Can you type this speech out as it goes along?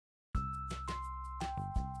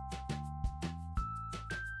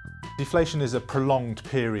Deflation is a prolonged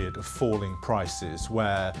period of falling prices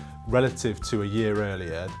where, relative to a year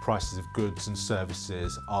earlier, the prices of goods and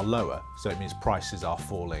services are lower, so it means prices are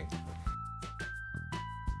falling.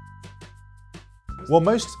 Well,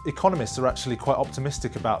 most economists are actually quite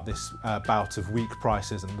optimistic about this bout of weak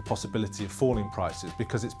prices and the possibility of falling prices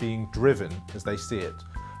because it's being driven, as they see it,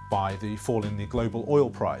 by the fall in the global oil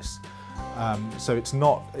price. So it's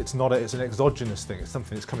an exogenous thing, it's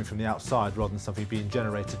something that's coming from the outside rather than something being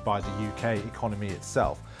generated by the UK economy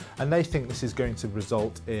itself. And they think this is going to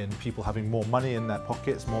result in people having more money in their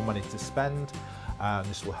pockets, more money to spend, and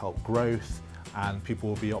this will help growth and people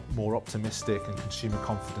will be more optimistic and consumer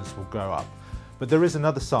confidence will go up. But there is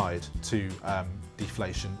another side to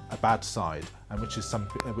deflation, a bad side, and which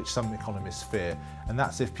some economists fear, and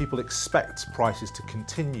that's if people expect prices to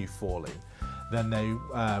continue falling, then they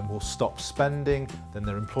will stop spending, then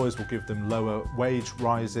their employers will give them lower wage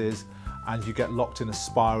rises, and you get locked in a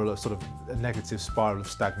spiral of sort of a negative spiral of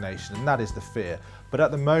stagnation, and that is the fear. But at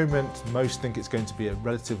the moment, most think it's going to be a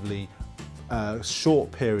relatively short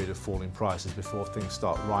period of falling prices before things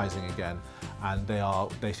start rising again, and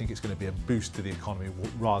they think it's going to be a boost to the economy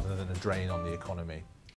rather than a drain on the economy.